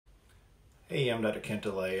Hey, I'm Dr. Kent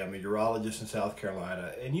DeLay. I'm a urologist in South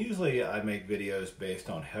Carolina, and usually I make videos based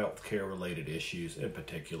on healthcare related issues in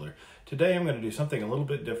particular. Today I'm going to do something a little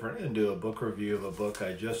bit different and do a book review of a book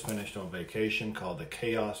I just finished on vacation called The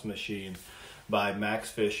Chaos Machine by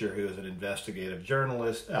Max Fisher, who is an investigative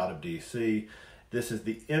journalist out of DC. This is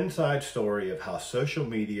the inside story of how social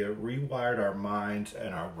media rewired our minds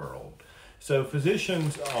and our world. So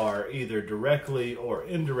physicians are either directly or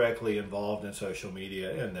indirectly involved in social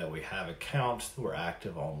media in that we have accounts, we're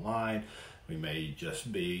active online, we may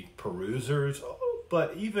just be perusers,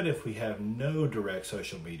 but even if we have no direct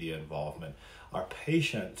social media involvement, our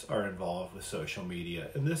patients are involved with social media,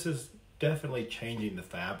 and this is definitely changing the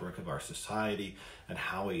fabric of our society and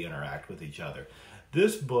how we interact with each other.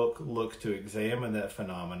 This book looks to examine that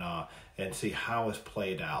phenomena and see how it's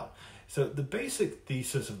played out. So the basic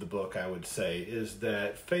thesis of the book, I would say, is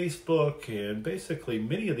that Facebook and basically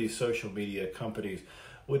many of these social media companies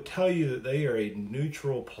would tell you that they are a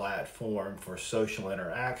neutral platform for social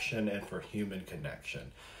interaction and for human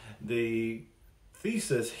connection. The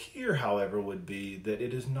thesis here, however, would be that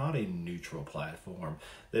it is not a neutral platform,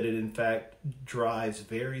 that it in fact drives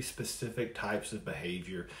very specific types of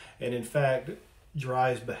behavior, and in fact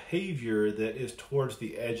drives behavior that is towards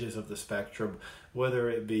the edges of the spectrum, whether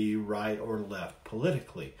it be right or left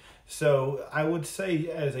politically. So I would say,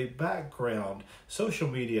 as a background, social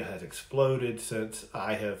media has exploded since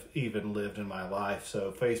I have even lived in my life.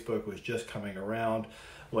 So Facebook was just coming around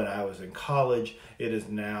when I was in college. It is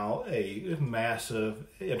now a massive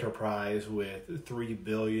enterprise with 3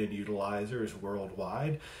 billion utilizers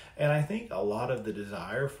worldwide. And I think a lot of the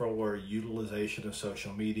desire for utilization of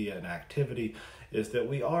social media and activity is that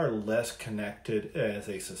we are less connected as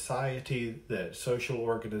a society, that social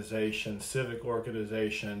organizations, civic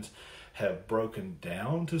organizations have broken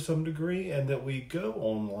down to some degree, and that we go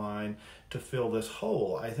online to fill this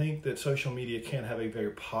hole. I think that social media can have a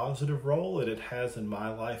very positive role, and it has in my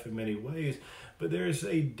life in many ways, but there's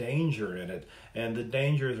a danger in it, and the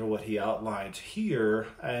dangers are what he outlines here,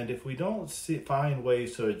 and if we don't find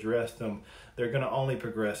ways to address them, they're going to only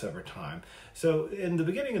progress over time. So in the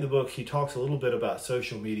beginning of the book, he talks a little bit about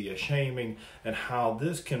social media shaming and how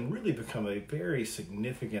this can really become a very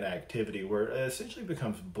significant activity where it essentially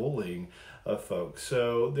becomes bullying of folks.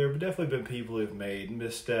 So there have definitely been people who've made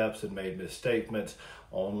missteps and made misstatements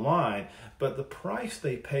online, but the price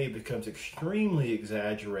they pay becomes extremely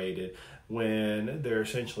exaggerated when they're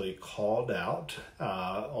essentially called out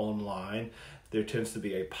online. There tends to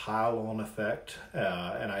be a pile-on effect,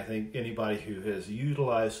 and I think anybody who has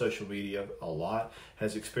utilized social media a lot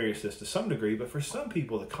has experienced this to some degree, but for some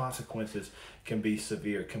people the consequences can be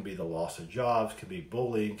severe, can be the loss of jobs, can be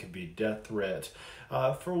bullying, can be death threats,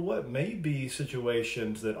 for what may be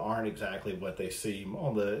situations that aren't exactly what they seem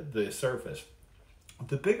on the surface.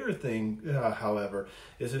 The bigger thing, however,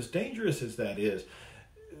 is as dangerous as that is,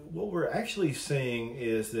 what we're actually seeing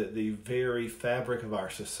is that the very fabric of our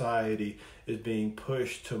society is being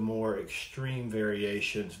pushed to more extreme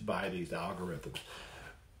variations by these algorithms.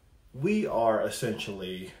 We are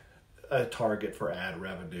essentially a target for ad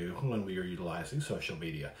revenue when we are utilizing social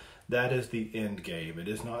media. That is the end game. It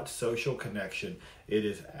is not social connection, it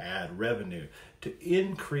is ad revenue. To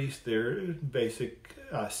increase their basic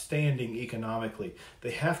standing economically,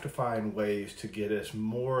 they have to find ways to get us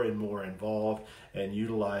more and more involved and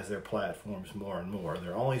utilize their platforms more and more.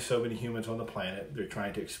 There are only so many humans on the planet. They're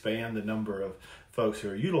trying to expand the number of folks who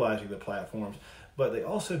are utilizing the platforms, but they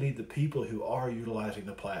also need the people who are utilizing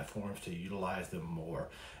the platforms to utilize them more.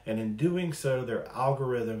 And in doing so, their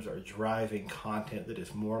algorithms are driving content that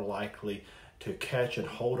is more likely to catch and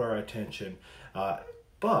hold our attention.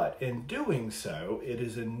 But in doing so, it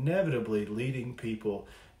is inevitably leading people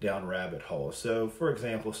down rabbit holes. So, for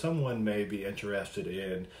example, someone may be interested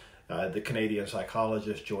in the Canadian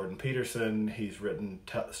psychologist Jordan Peterson. He's written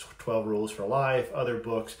 12 Rules for Life, other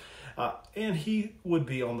books, and he would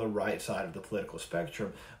be on the right side of the political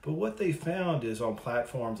spectrum. But what they found is on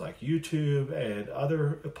platforms like YouTube and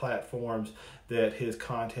other platforms that his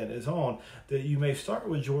content is on, that you may start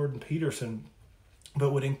with Jordan Peterson,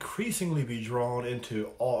 but would increasingly be drawn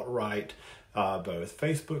into alt-right, both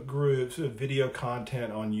Facebook groups, video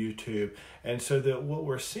content on YouTube. And so that what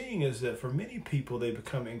we're seeing is that for many people, they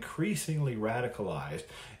become increasingly radicalized,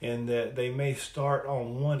 and that they may start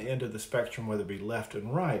on one end of the spectrum, whether it be left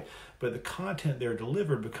and right, but the content they're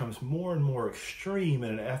delivered becomes more and more extreme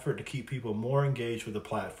in an effort to keep people more engaged with the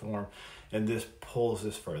platform, and this pulls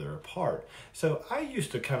us further apart. So I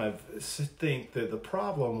used to kind of think that the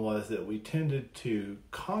problem was that we tended to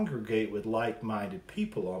congregate with like-minded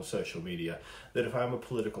people on social media, that if I'm a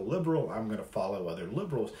political liberal, I'm going to follow other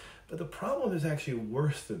liberals. But the problem is actually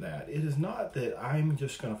worse than that. It is not that I'm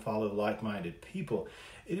just going to follow like-minded people.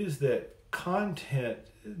 It is that content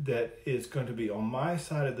that is going to be on my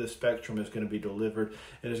side of the spectrum is going to be delivered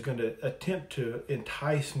and is going to attempt to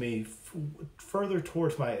entice me further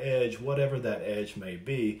towards my edge, whatever that edge may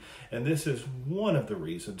be. And this is one of the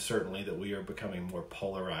reasons, certainly, that we are becoming more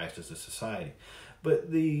polarized as a society.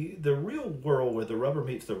 But the real world where the rubber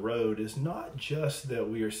meets the road is not just that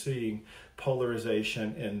we are seeing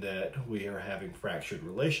polarization and that we are having fractured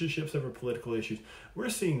relationships over political issues. We're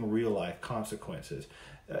seeing real life consequences.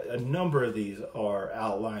 A number of these are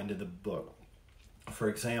outlined in the book. For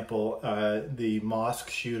example, the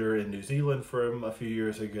mosque shooter in New Zealand from a few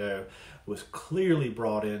years ago was clearly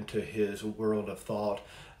brought into his world of thought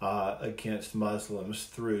against Muslims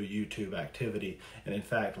through YouTube activity, and in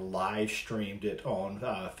fact live streamed it on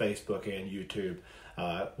Facebook and YouTube,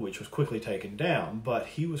 which was quickly taken down. But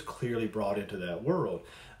he was clearly brought into that world.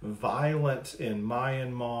 Violence in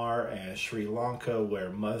Myanmar and Sri Lanka, where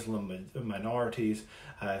Muslim minorities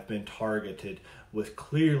have been targeted, was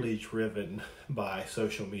clearly driven by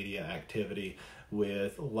social media activity,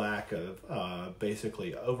 with lack of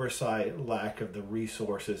basically oversight, lack of the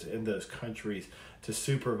resources in those countries to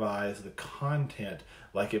supervise the content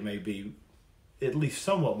like it may be at least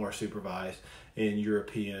somewhat more supervised in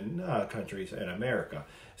European countries and America.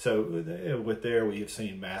 So with there, we have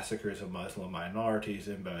seen massacres of Muslim minorities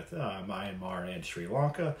in both Myanmar and Sri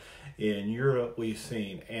Lanka. In Europe, we've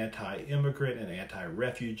seen anti-immigrant and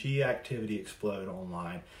anti-refugee activity explode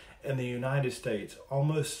online. In the United States,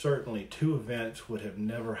 almost certainly two events would have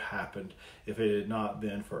never happened if it had not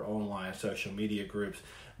been for online social media groups.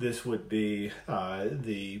 This would be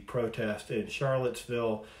the protest in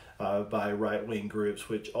Charlottesville by right-wing groups,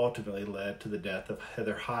 which ultimately led to the death of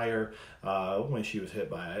Heather Heyer when she was hit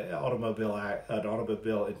by an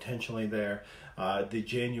automobile intentionally there. The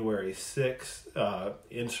January 6th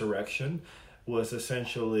insurrection was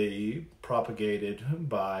essentially propagated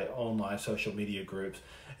by online social media groups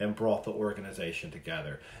and brought the organization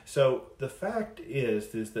together. So the fact is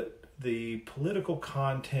that the political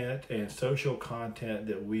content and social content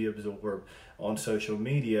that we absorb on social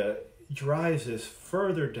media drives us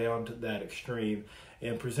further down to that extreme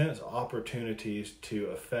and presents opportunities to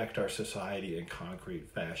affect our society in concrete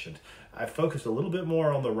fashions. I focused a little bit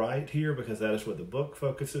more on the right here because that is what the book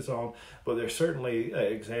focuses on, but there's certainly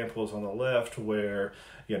examples on the left where,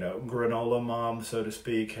 granola moms, so to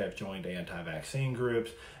speak, have joined anti-vaccine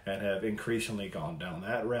groups and have increasingly gone down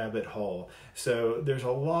that rabbit hole. So there's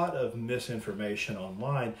a lot of misinformation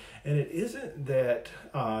online, and it isn't that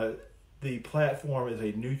the platform is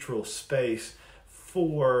a neutral space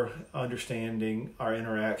for understanding our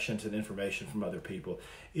interactions and information from other people.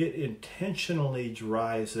 It intentionally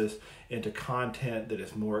drives us into content that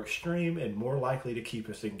is more extreme and more likely to keep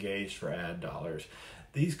us engaged for ad dollars.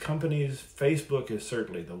 These companies, Facebook is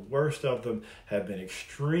certainly the worst of them, have been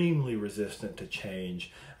extremely resistant to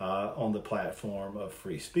change on the platform of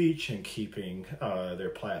free speech and keeping their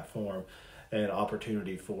platform an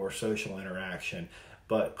opportunity for social interaction.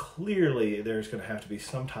 But clearly, there's going to have to be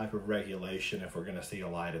some type of regulation if we're going to see a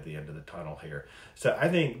light at the end of the tunnel here. So I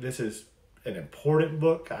think this is an important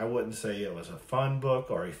book. I wouldn't say it was a fun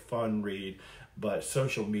book or a fun read, but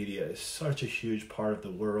social media is such a huge part of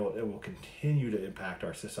the world and will continue to impact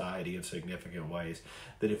our society in significant ways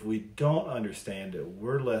that if we don't understand it,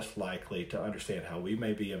 we're less likely to understand how we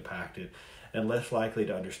may be impacted and less likely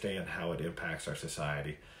to understand how it impacts our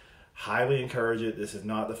society. Highly encourage it. This is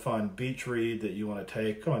not the fun beach read that you want to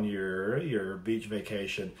take on your beach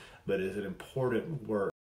vacation, but is an important work